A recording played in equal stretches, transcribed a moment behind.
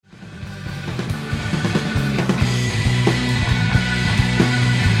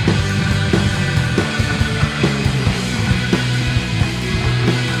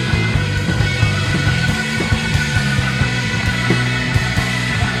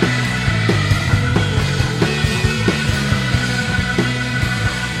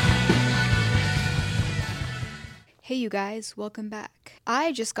guys, welcome back.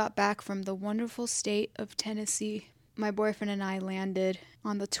 I just got back from the wonderful state of Tennessee. My boyfriend and I landed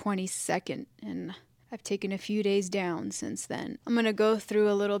on the 22nd, and I've taken a few days down since then. I'm gonna go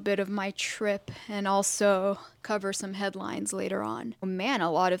through a little bit of my trip and also cover some headlines later on. Man,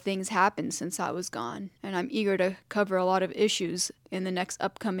 a lot of things happened since I was gone, and I'm eager to cover a lot of issues in the next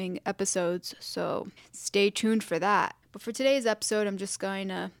upcoming episodes, so stay tuned for that. But for today's episode, I'm just going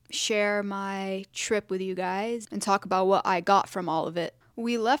to share my trip with you guys and talk about what I got from all of it.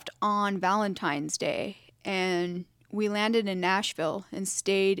 We left on Valentine's Day, and we landed in Nashville and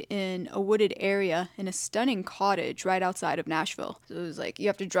stayed in a wooded area in a stunning cottage right outside of Nashville. So it was like you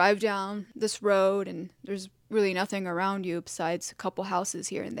have to drive down this road and there's really nothing around you besides a couple houses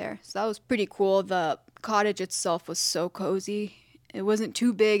here and there. So that was pretty cool. The cottage itself was so cozy. It wasn't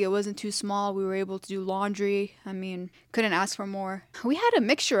too big, it wasn't too small. We were able to do laundry. Couldn't ask for more. We had a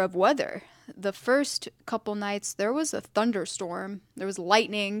mixture of weather. The first couple nights, there was a thunderstorm. There was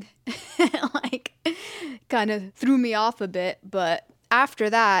lightning. Kind of threw me off a bit. But after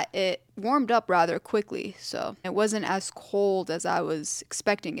that, it warmed up rather quickly. So it wasn't as cold as I was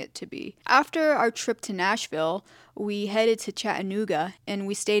expecting it to be. After our trip to Nashville, we headed to Chattanooga and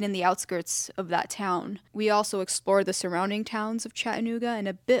we stayed in the outskirts of that town. We also explored the surrounding towns of Chattanooga and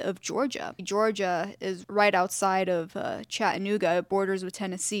a bit of Georgia. Georgia is right outside of Chattanooga. It borders with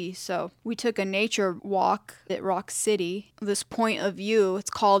Tennessee. So we took a nature walk at Rock City. This point of view, it's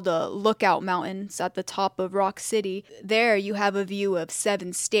called the Lookout Mountains at the top of Rock City. There you have a view of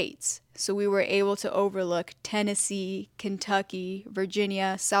 7 states. So we were able to overlook Tennessee, Kentucky,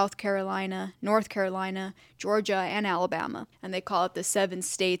 Virginia, South Carolina, North Carolina, Georgia, and Alabama. And they call it the 7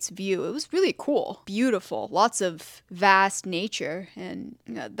 states view. It was really cool, beautiful, lots of vast nature. And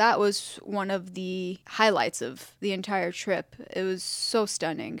that was one of the highlights of the entire trip. It was so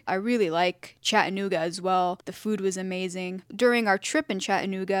stunning. I really like Chattanooga as well. The food was amazing. During our trip in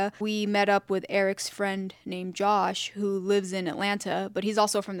Chattanooga, we met up with Eric's friend named Josh, who lives in Atlanta, but he's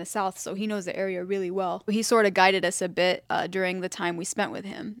also from the South, so he knows the area really well. He sort of guided us a bit during the time we spent with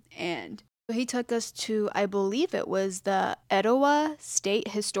him. And he took us to, I believe it was the Etowah State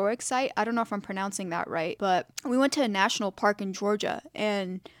Historic Site. I don't know if I'm pronouncing that right, but we went to a national park in Georgia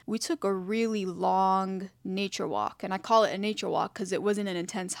and we took a really long nature walk. And I call it a nature walk because it wasn't an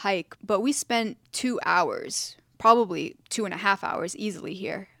intense hike, but we spent 2 hours, probably 2.5 hours easily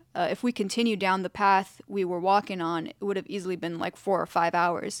here. If we continued down the path we were walking on, it would have easily been like 4 or 5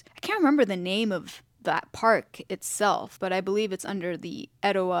 hours. I can't remember the name of that park itself, but I believe it's under the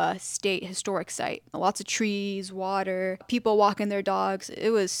Etowah State Historic Site. Lots of trees, water, people walking their dogs. It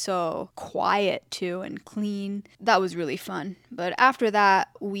was so quiet too and clean. That was really fun. But after that,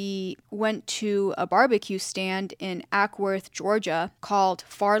 we went to a barbecue stand in Ackworth, Georgia called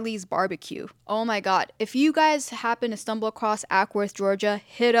Farley's Barbecue. Oh my God. If you guys happen to stumble across Ackworth, Georgia,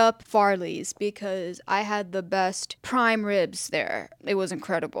 hit up Farley's because I had the best prime ribs there. It was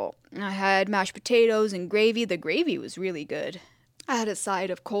incredible. I had mashed potatoes and gravy. The gravy was really good. I had a side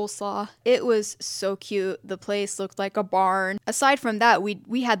of coleslaw. It was so cute. The place looked like a barn. Aside from that,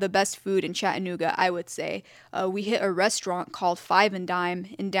 we had the best food in Chattanooga, I would say. We hit a restaurant called Five and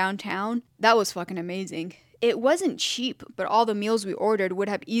Dime in downtown. That was fucking amazing. It wasn't cheap, but all the meals we ordered would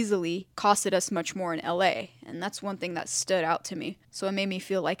have easily costed us much more in LA. And that's one thing that stood out to me. So it made me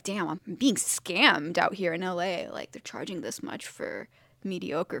feel like, damn, I'm being scammed out here in LA. Like, they're charging this much for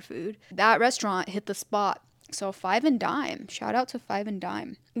mediocre food. That restaurant hit the spot. So Five and Dime. Shout out to Five and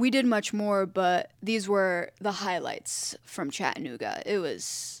Dime. We did much more, but these were the highlights from Chattanooga. It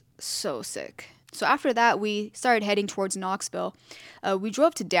was so sick. So after that, we started heading towards Knoxville. We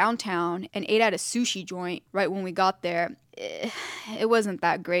drove to downtown and ate at a sushi joint right when we got there. It wasn't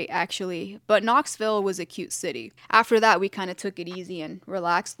that great, actually, but Knoxville was a cute city. After that, we kind of took it easy and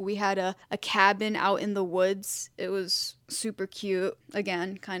relaxed. We had a cabin out in the woods. It was super cute,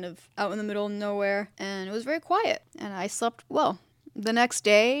 again, kind of out in the middle of nowhere, and it was very quiet, and I slept well. The next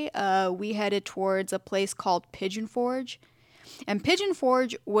day, we headed towards a place called Pigeon Forge, and Pigeon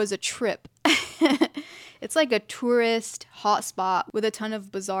Forge was a trip. It's like a tourist hotspot with a ton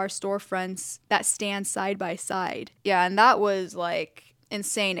of bizarre storefronts that stand side by side. Yeah, and that was like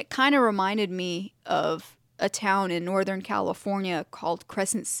insane. It kind of reminded me of a town in Northern California called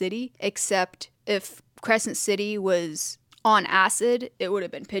Crescent City, except if Crescent City was on acid, it would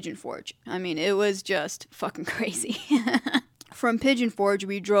have been Pigeon Forge. I mean, it was just fucking crazy. From Pigeon Forge,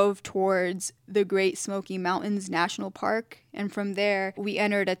 we drove towards the Great Smoky Mountains National Park, and from there, we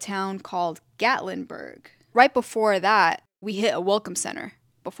entered a town called Gatlinburg. Right before that, we hit a welcome center.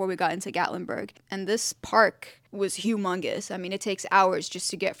 before we got into Gatlinburg. And this park was humongous. I mean, it takes hours just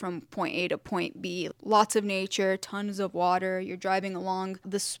to get from point A to point B. Lots of nature, tons of water. You're driving along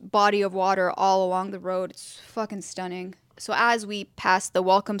this body of water all along the road. It's fucking stunning. So as we passed the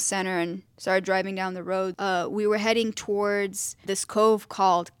Welcome Center and started driving down the road, we were heading towards this cove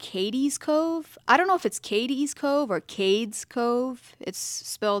called Cades Cove. I don't know if it's Cades Cove or Cades Cove. It's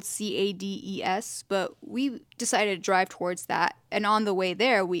spelled Cades, but we decided to drive towards that. And on the way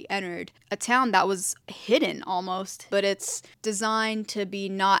there, we entered a town that was hidden almost, but it's designed to be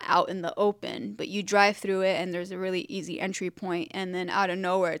not out in the open. But you drive through it and there's a really easy entry point, and then out of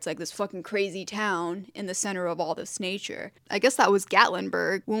nowhere, it's like this fucking crazy town in the center of all this nature. I guess that was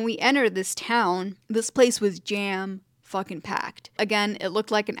Gatlinburg. When we entered this town, this place was jam fucking packed. Again, it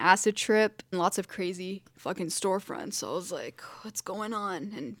looked like an acid trip and lots of crazy fucking storefronts. So I was like, what's going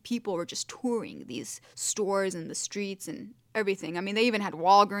on? And people were just touring these stores and the streets and everything. I mean, they even had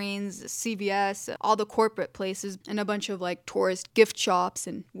Walgreens, CVS, all the corporate places, and a bunch of like tourist gift shops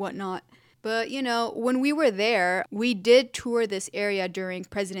and whatnot. But, you know, when we were there, we did tour this area during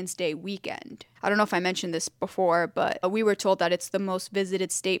President's Day weekend. I don't know if I mentioned this before, but we were told that it's the most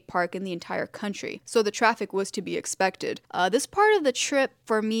visited state park in the entire country. So the traffic was to be expected. This part of the trip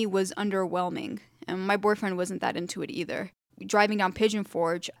for me was underwhelming, and my boyfriend wasn't that into it either. Driving down Pigeon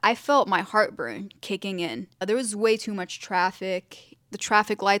Forge, I felt my heartburn kicking in. There was way too much traffic. The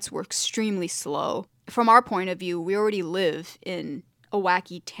traffic lights were extremely slow. From our point of view, we already live in a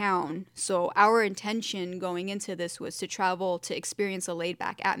wacky town, so our intention going into this was to travel to experience a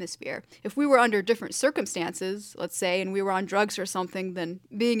laid-back atmosphere. If we were under different circumstances, let's say, and we were on drugs or something, then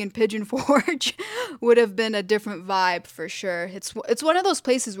being in Pigeon Forge would have been a different vibe for sure. It's one of those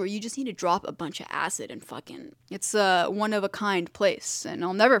places where you just need to drop a bunch of acid and fucking, it's a one-of-a-kind place, and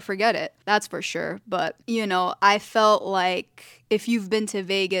I'll never forget it, that's for sure. But, you know, I felt like if you've been to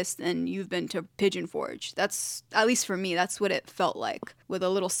Vegas, then you've been to Pigeon Forge. That's, at least for me, that's what it felt like, with a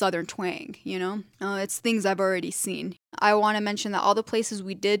little southern twang, you know? It's things I've already seen. I want to mention that all the places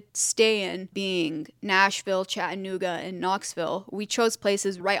we did stay in, being Nashville, Chattanooga, and Knoxville, we chose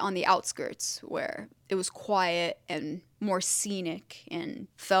places right on the outskirts where it was quiet and more scenic and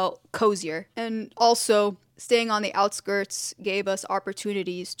felt cozier. And also, staying on the outskirts gave us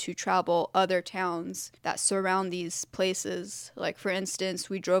opportunities to travel other towns that surround these places. Like, for instance,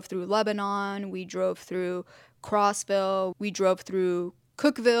 we drove through Lebanon, we drove through Crossville, we drove through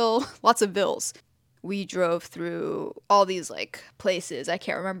Cookville, lots of villes. We drove through all these like places. I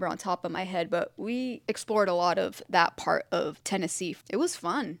can't remember on top of my head, but we explored a lot of that part of Tennessee. It was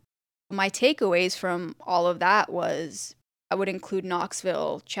fun. My takeaways from all of that was, I would include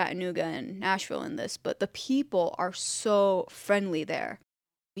Knoxville, Chattanooga, and Nashville in this, but the people are so friendly there.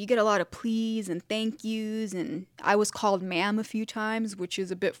 You get a lot of please and thank yous, and I was called ma'am a few times, which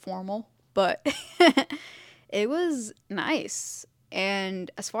is a bit formal, but it was nice.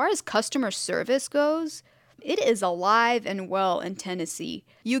 And as far as customer service goes, it is alive and well in Tennessee.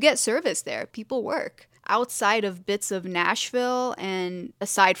 You get service there. People work. Outside of bits of Nashville and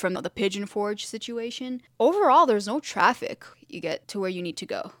aside from the Pigeon Forge situation, overall there's no traffic. You get to where you need to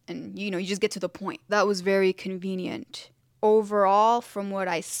go and you just get to the point. That was very convenient. Overall, from what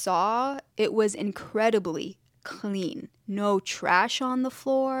I saw, it was incredibly clean. No trash on the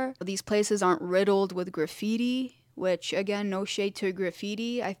floor. These places aren't riddled with graffiti, which, again, no shade to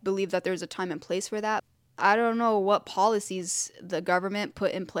graffiti. I believe that there's a time and place for that. I don't know what policies the government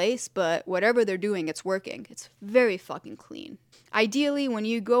put in place, but whatever they're doing, it's working. It's very fucking clean. Ideally, when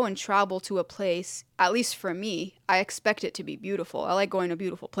you go and travel to a place, at least for me, I expect it to be beautiful. I like going to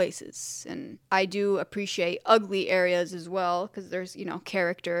beautiful places. And I do appreciate ugly areas as well, because there's,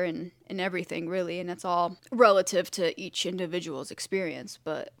 character and everything, really. And it's all relative to each individual's experience.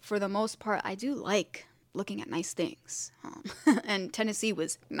 But for the most part, I do like looking at nice things. And Tennessee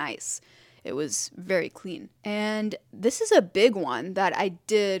was nice. It was very clean. And this is a big one that I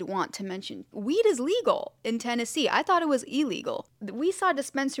did want to mention. Weed is legal in Tennessee. I thought it was illegal. We saw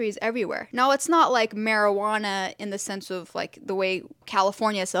dispensaries everywhere. Now, it's not like marijuana in the sense of like the way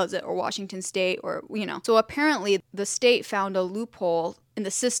California sells it or Washington State or, So apparently the state found a loophole in the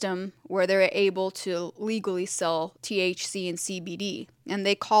system where they're able to legally sell THC and CBD. And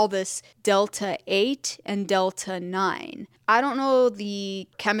they call this Delta 8 and Delta 9. I don't know the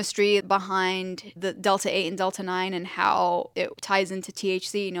chemistry behind the Delta 8 and Delta 9 and how it ties into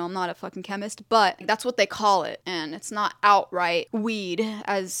THC. I'm not a fucking chemist, but that's what they call it. And it's not outright weed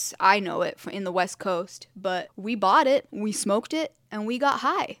as I know it in the West Coast. But we bought it, we smoked it, and we got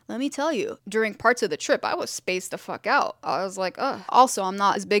high. Let me tell you, during parts of the trip, I was spaced the fuck out. I was like, ugh. Also, I'm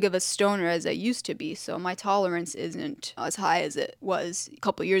not as big of a stoner as I used to be, so my tolerance isn't as high as it was a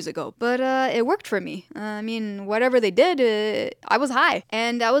couple years ago. But it worked for me. I mean, whatever they did, I was high.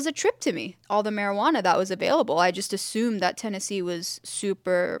 And that was a trip to me. All the marijuana that was available, I just assumed that Tennessee was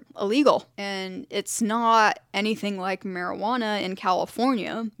super illegal. And it's not anything like marijuana in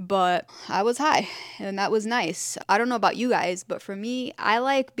California, but I was high, and that was nice. I don't know about you guys, but for me, I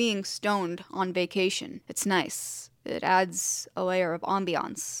like being stoned on vacation. It's nice. It adds a layer of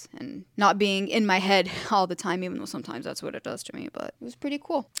ambiance and not being in my head all the time, even though sometimes that's what it does to me, but it was pretty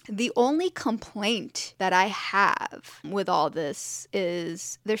cool. The only complaint that I have with all this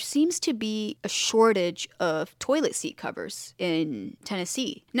is there seems to be a shortage of toilet seat covers in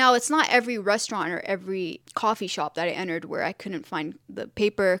Tennessee. Now, it's not every restaurant or every coffee shop that I entered where I couldn't find the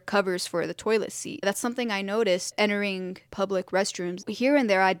paper covers for the toilet seat. That's something I noticed entering public restrooms. Here and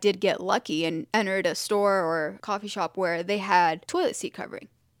there, I did get lucky and entered a store or coffee shop where they had toilet seat covering.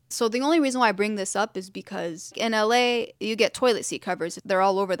 So the only reason why I bring this up is because in LA, you get toilet seat covers. They're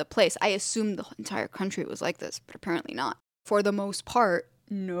all over the place. I assumed the entire country was like this, but apparently not. For the most part,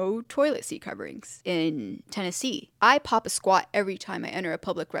 no toilet seat coverings in Tennessee. I pop a squat every time I enter a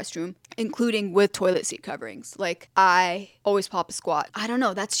public restroom, including with toilet seat coverings. Like, I always pop a squat. I don't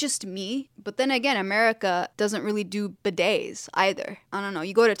know, that's just me. But then again, America doesn't really do bidets either. I don't know,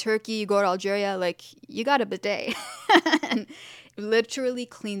 you go to Turkey, you go to Algeria, like, you got a bidet. And it literally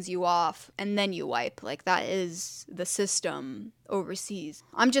cleans you off and then you wipe. Like, that is the system overseas.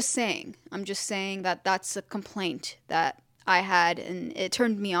 I'm just saying that that's a complaint that I had, and it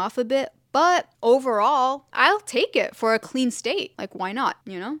turned me off a bit. But overall, I'll take it for a clean state. Like, why not,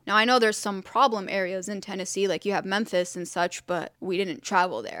 you know? Now, I know there's some problem areas in Tennessee, like you have Memphis and such, but we didn't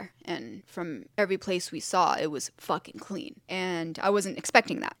travel there. And from every place we saw, it was fucking clean. And I wasn't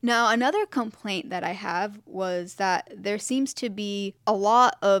expecting that. Now, another complaint that I have was that there seems to be a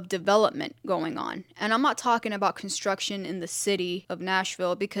lot of development going on. And I'm not talking about construction in the city of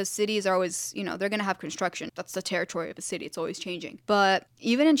Nashville, because cities are always, you know, they're going to have construction. That's the territory of a city. It's always changing. But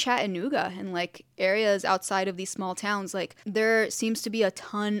even in Chattanooga and like areas outside of these small towns, like there seems to be a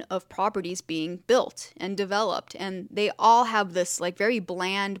ton of properties being built and developed. And they all have this like very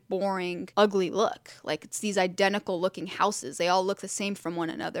bland, boring, ugly look. Like, it's these identical looking houses. They all look the same from one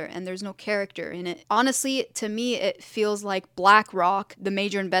another, and there's no character in it. Honestly, to me, it feels like BlackRock, the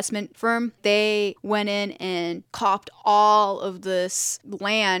major investment firm, they went in and copped all of this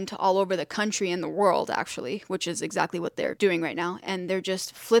land all over the country and the world, actually, which is exactly what they're doing right now. And they're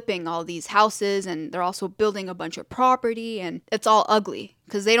just flipping all these houses, and they're also building a bunch of property, and it's all ugly.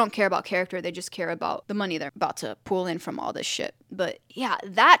 Because they don't care about character, they just care about the money they're about to pull in from all this shit. But yeah,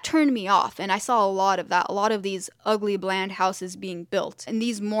 that turned me off, and I saw a lot of that. A lot of these ugly, bland houses being built. In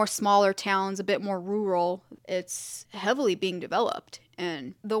these more smaller towns, a bit more rural, it's heavily being developed.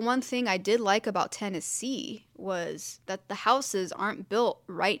 And the one thing I did like about Tennessee was that the houses aren't built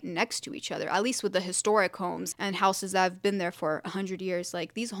right next to each other, at least with the historic homes and houses that have been there for 100 years.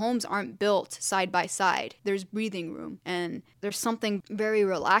 Like, these homes aren't built side by side. There's breathing room, and there's something very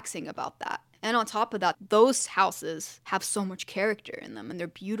relaxing about that. And on top of that, those houses have so much character in them, and they're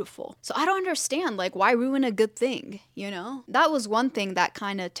beautiful. So I don't understand, like, why ruin a good thing, you know? That was one thing that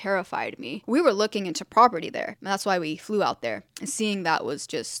kind of terrified me. We were looking into property there, and that's why we flew out there. And seeing that was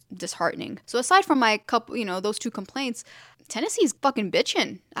just disheartening. So aside from my couple, you know, those two complaints, Tennessee's fucking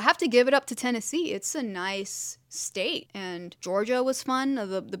bitchin'. I have to give it up to Tennessee. It's a nice state. And Georgia was fun,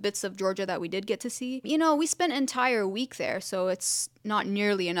 the bits of Georgia that we did get to see. You know, we spent an entire week there, so it's not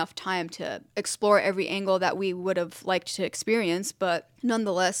nearly enough time to explore every angle that we would have liked to experience, but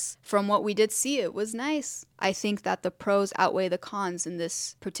nonetheless, from what we did see, it was nice. I think that the pros outweigh the cons in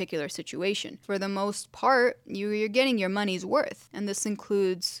this particular situation. For the most part, you're getting your money's worth, and this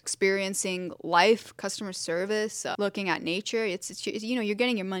includes experiencing life, customer service, looking at nature. It's you know, you're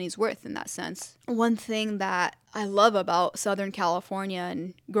getting your money's worth in that sense. One thing that I love about Southern California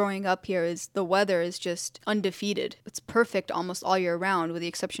and growing up here is the weather is just undefeated. It's perfect almost all year round, with the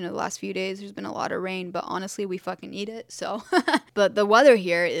exception of the last few days. There's been a lot of rain, but honestly, we fucking need it, so. But the weather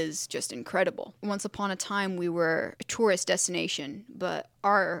here is just incredible. Once upon a time, we were a tourist destination, but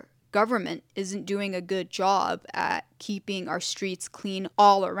our government isn't doing a good job at keeping our streets clean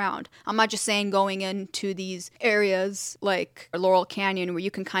all around. I'm not just saying going into these areas like Laurel Canyon where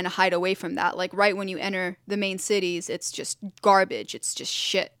you can kind of hide away from that. Like right when you enter the main cities, it's just garbage. It's just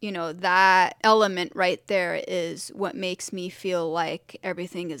shit. You know, that element right there is what makes me feel like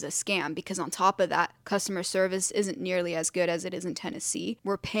everything is a scam, because on top of that, customer service isn't nearly as good as it is in Tennessee.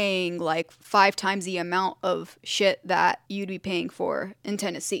 We're paying like 5 times the amount of shit that you'd be paying for in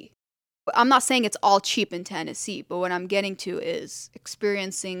Tennessee. I'm not saying it's all cheap in Tennessee, but what I'm getting to is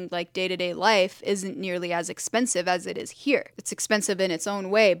experiencing like day-to-day life isn't nearly as expensive as it is here. It's expensive in its own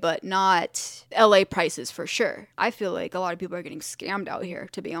way, but not LA prices for sure. I feel like a lot of people are getting scammed out here,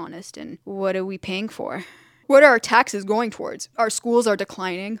 to be honest. And what are we paying for? What are our taxes going towards? Our schools are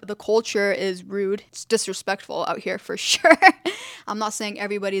declining. The culture is rude. It's disrespectful out here for sure. I'm not saying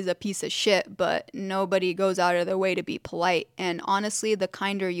everybody's a piece of shit, but nobody goes out of their way to be polite. And honestly, the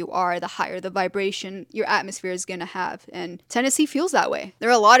kinder you are, the higher the vibration your atmosphere is going to have. And Tennessee feels that way. There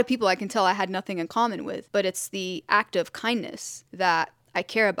are a lot of people I can tell I had nothing in common with, but it's the act of kindness that I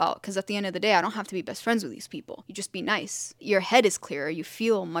care about, because at the end of the day, I don't have to be best friends with these people. You just be nice. Your head is clearer. You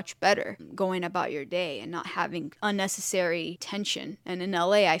feel much better going about your day and not having unnecessary tension. And in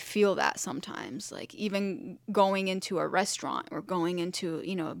LA, I feel that sometimes. Like even going into a restaurant or going into,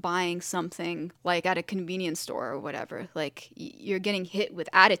 buying something like at a convenience store or whatever, like you're getting hit with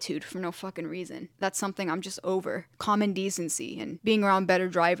attitude for no fucking reason. That's something I'm just over. Common decency and being around better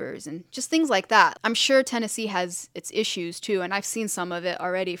drivers and just things like that. I'm sure Tennessee has its issues too, and I've seen some of it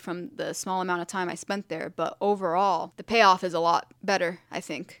already from the small amount of time I spent there, but overall the payoff is a lot better, I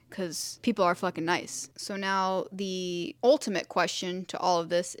think, because people are fucking nice. So now the ultimate question to all of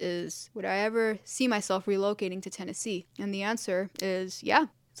this is, would I ever see myself relocating to Tennessee? And the answer is yeah.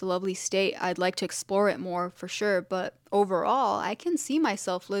 It's a lovely state. I'd like to explore it more for sure, but overall, I can see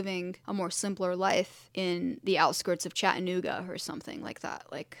myself living a more simpler life in the outskirts of Chattanooga or something like that.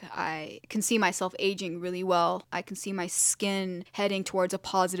 Like, I can see myself aging really well. I can see my skin heading towards a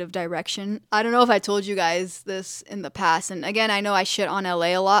positive direction. I don't know if I told you guys this in the past, and again, I know I shit on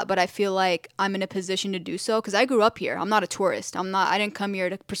LA a lot, but I feel like I'm in a position to do so because I grew up here. I'm not a tourist. I didn't come here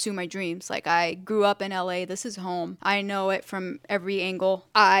to pursue my dreams. Like, I grew up in LA. This is home. I know it from every angle.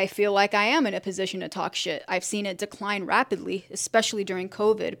 I feel like I am in a position to talk shit. I've seen it decline rapidly, especially during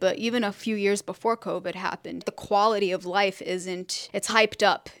COVID, but even a few years before COVID happened, the quality of life it's hyped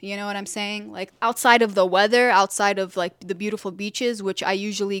up, you know what I'm saying? Like outside of the weather, outside of like the beautiful beaches, which I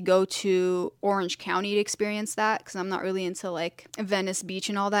usually go to Orange County to experience that because I'm not really into like Venice Beach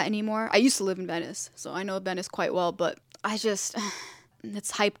and all that anymore. I used to live in Venice, so I know Venice quite well, but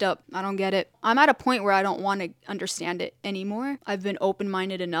it's hyped up. I don't get it. I'm at a point where I don't want to understand it anymore. I've been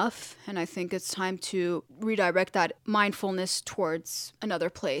open-minded enough, and I think it's time to redirect that mindfulness towards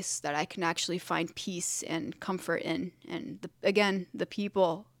another place that I can actually find peace and comfort in. And the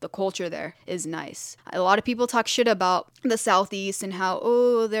people, the culture there is nice. A lot of people talk shit about the Southeast and how,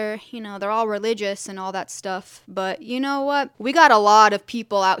 they're all religious and all that stuff. But you know what? We got a lot of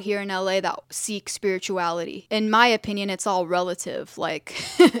people out here in LA that seek spirituality. In my opinion, it's all relative. Like,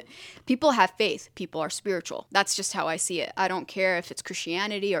 people have faith. People are spiritual. That's just how I see it. I don't care if it's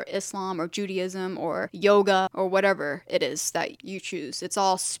Christianity or Islam or Judaism or yoga or whatever it is that you choose. It's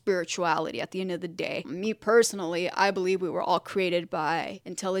all spirituality at the end of the day. Me personally, I believe we were all created by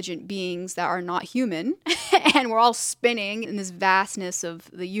intelligent beings that are not human and we're all spinning in this vastness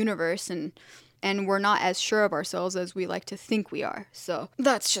of the universe and we're not as sure of ourselves as we like to think we are. So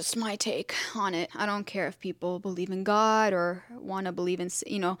that's just my take on it. I don't care if people believe in God or want to believe in,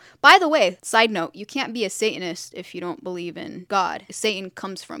 By the way, side note, you can't be a Satanist if you don't believe in God. Satan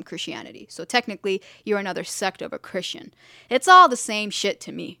comes from Christianity. So technically, you're another sect of a Christian. It's all the same shit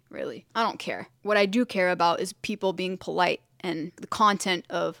to me, really. I don't care. What I do care about is people being polite and the content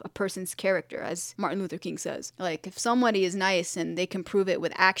of a person's character, as Martin Luther King says. Like, if somebody is nice and they can prove it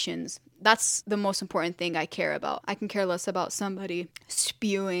with actions, that's the most important thing I care about. I can care less about somebody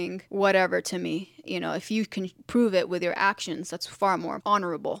spewing whatever to me. If you can prove it with your actions, that's far more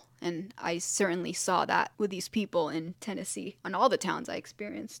honorable. And I certainly saw that with these people in Tennessee. On all the towns I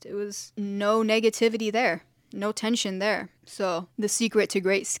experienced, it was no negativity there. No tension there. So the secret to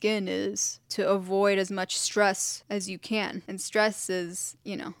great skin is to avoid as much stress as you can. And stress is,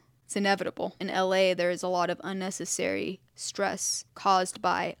 it's inevitable. In LA, there is a lot of unnecessary stress caused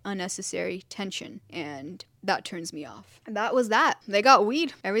by unnecessary tension. And that turns me off. And that was that. They got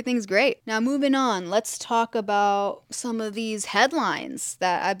weed. Everything's great. Now moving on, let's talk about some of these headlines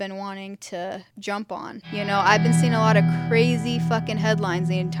that I've been wanting to jump on. I've been seeing a lot of crazy fucking headlines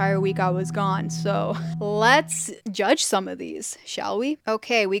the entire week I was gone. So let's judge some of these, shall we?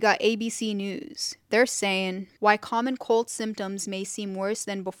 Okay, we got ABC News. They're saying why common cold symptoms may seem worse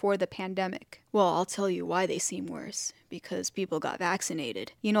than before the pandemic. Well, I'll tell you why they seem worse. Because people got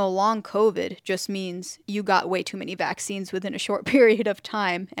vaccinated. Long COVID just means you got way too many vaccines within a short period of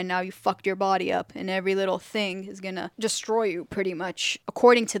time, and now you fucked your body up, and every little thing is gonna destroy you pretty much.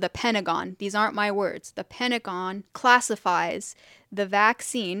 According to the Pentagon, these aren't my words, the Pentagon classifies The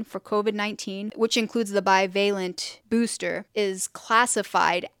vaccine for COVID-19, which includes the bivalent booster, is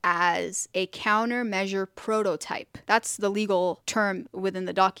classified as a countermeasure prototype. That's the legal term within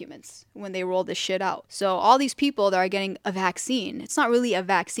the documents when they roll this shit out. So all these people that are getting a vaccine, it's not really a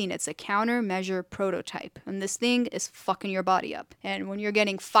vaccine, it's a countermeasure prototype. And this thing is fucking your body up. And when you're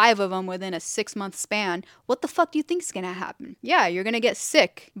getting 5 of them within a 6-month span, what the fuck do you think is gonna happen? Yeah, you're gonna get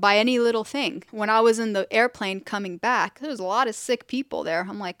sick by any little thing. When I was in the airplane coming back, there was a lot of sick people there.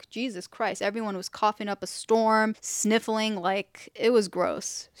 I'm like, Jesus Christ, everyone was coughing up a storm, sniffling, like it was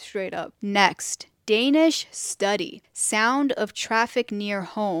gross, straight up. Next. Danish study. Sound of traffic near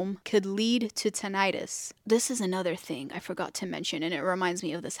home could lead to tinnitus. This is another thing I forgot to mention, and it reminds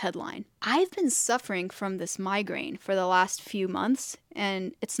me of this headline. I've been suffering from this migraine for the last few months,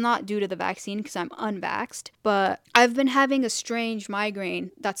 and it's not due to the vaccine because I'm unvaxxed, but I've been having a strange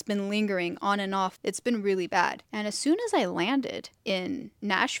migraine that's been lingering on and off. It's been really bad. And as soon as I landed in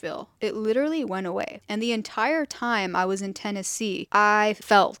Nashville, it literally went away. And the entire time I was in Tennessee, I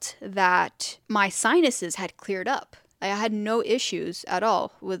felt that my sinuses had cleared up. I had no issues at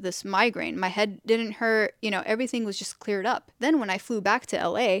all with this migraine. My head didn't hurt, everything was just cleared up. Then when I flew back to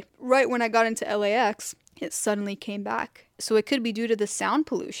LA, right when I got into LAX, it suddenly came back. So it could be due to the sound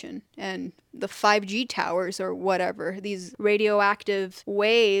pollution and the 5G towers or whatever. These radioactive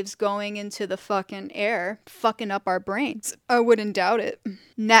waves going into the fucking air, fucking up our brains. I wouldn't doubt it.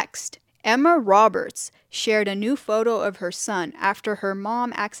 Next. Emma Roberts shared a new photo of her son after her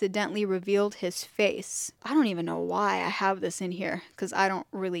mom accidentally revealed his face. I don't even know why I have this in here, because I don't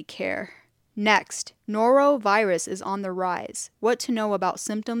really care. Next, norovirus is on the rise. What to know about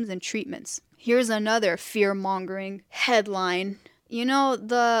symptoms and treatments. Here's another fear-mongering headline.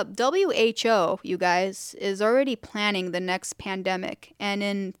 The WHO, you guys, is already planning the next pandemic, and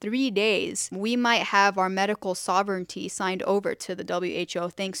in 3 days, we might have our medical sovereignty signed over to the WHO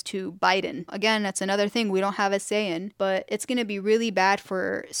thanks to Biden. Again, that's another thing we don't have a say in, but it's going to be really bad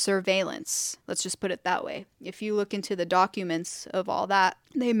for surveillance. Let's just put it that way. If you look into the documents of all that,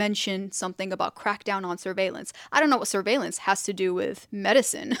 they mention something about crackdown on surveillance. I don't know what surveillance has to do with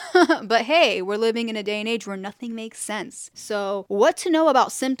medicine, but hey, we're living in a day and age where nothing makes sense. So, what to know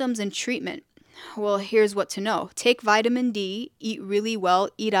about symptoms and treatment? Well, here's what to know. Take vitamin D, eat really well,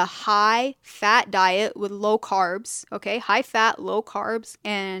 eat a high-fat diet with low carbs, okay? High-fat, low carbs,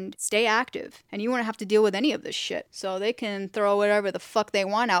 and stay active. And you won't have to deal with any of this shit. So they can throw whatever the fuck they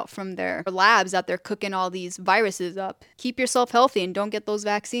want out from their labs that they're cooking all these viruses up. Keep yourself healthy and don't get those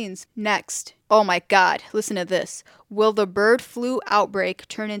vaccines. Next. Oh my God, listen to this. Will the bird flu outbreak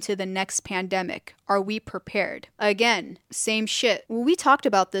turn into the next pandemic? Are we prepared? Again, same shit. Well, we talked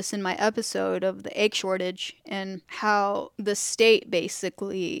about this in my episode of the egg shortage and how the state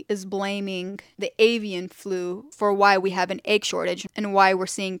basically is blaming the avian flu for why we have an egg shortage and why we're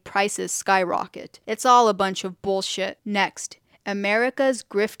seeing prices skyrocket. It's all a bunch of bullshit. Next. America's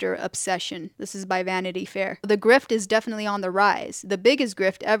grifter obsession. This is by Vanity Fair. The grift is definitely on the rise. The biggest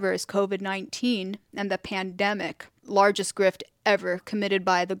grift ever is COVID-19 and the pandemic. Largest grift ever committed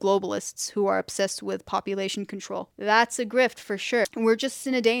by the globalists who are obsessed with population control. That's a grift for sure. We're just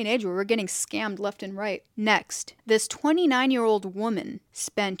in a day and age where we're getting scammed left and right. Next, this 29-year-old woman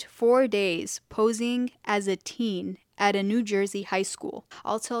spent 4 days posing as a teen at a New Jersey high school.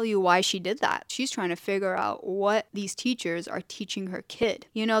 I'll tell you why she did that. She's trying to figure out what these teachers are teaching her kid.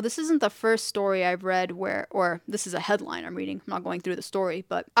 This isn't the first story I've read or this is a headline I'm reading. I'm not going through the story,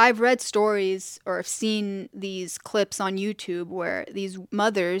 but I've read stories or have seen these clips on YouTube where these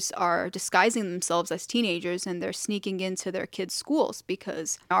mothers are disguising themselves as teenagers and they're sneaking into their kids' schools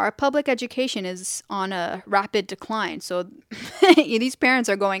because our public education is on a rapid decline. So these parents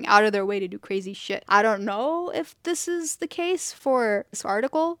are going out of their way to do crazy shit. I don't know if this is the case for this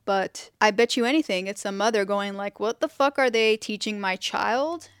article, but I bet you anything it's a mother going like, what the fuck are they teaching my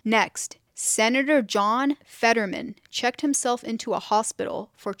child? Next. Senator John Fetterman checked himself into a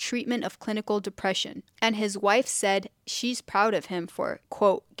hospital for treatment of clinical depression, and his wife said she's proud of him for,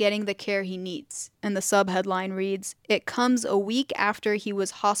 quote, getting the care he needs. And the subheadline reads, it comes a week after he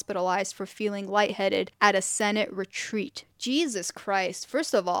was hospitalized for feeling lightheaded at a Senate retreat. Jesus Christ.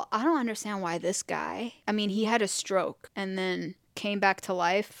 First of all, I don't understand why this guy, he had a stroke and then came back to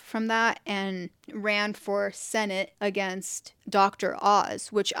life from that and ran for Senate against Dr. Oz,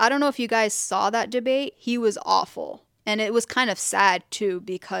 which I don't know if you guys saw that debate. He was awful. And it was kind of sad too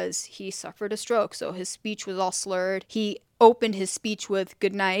because he suffered a stroke, so his speech was all slurred. He opened his speech with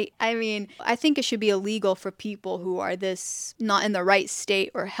 "good night." I mean, I think it should be illegal for people who are this not in the right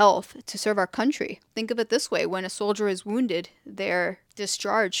state or health to serve our country. Think of it this way: when a soldier is wounded, they're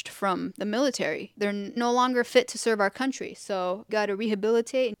discharged from the military. They're no longer fit to serve our country. So, got to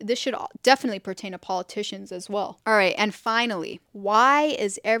rehabilitate. This should definitely pertain to politicians as well. All right, and finally, why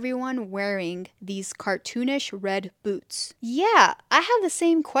is everyone wearing these cartoonish red boots? Yeah, I have the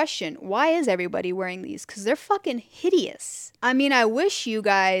same question. Why is everybody wearing these? Because they're fucking hideous. I mean, I wish you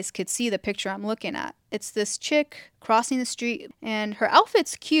guys could see the picture I'm looking at. It's this chick crossing the street, and her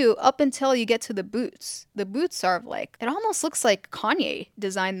outfit's cute up until you get to the boots. The boots are like, it almost looks like Kanye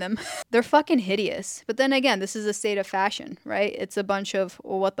designed them. They're fucking hideous. But then again, this is a state of fashion, right? It's a bunch of,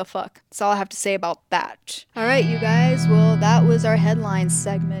 well, what the fuck? That's all I have to say about that. All right, you guys. Well, that was our headlines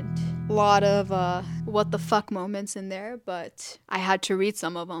segment. A lot of what the fuck moments in there, but I had to read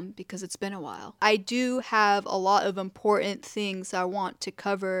some of them because it's been a while. I do have a lot of important things I want to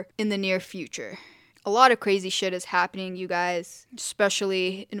cover in the near future. A lot of crazy shit is happening, you guys,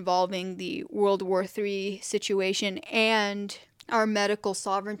 especially involving the World War III situation and our medical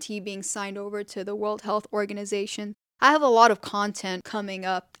sovereignty being signed over to the World Health Organization. I have a lot of content coming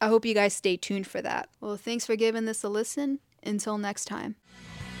up. I hope you guys stay tuned for that. Well, thanks for giving this a listen. Until next time.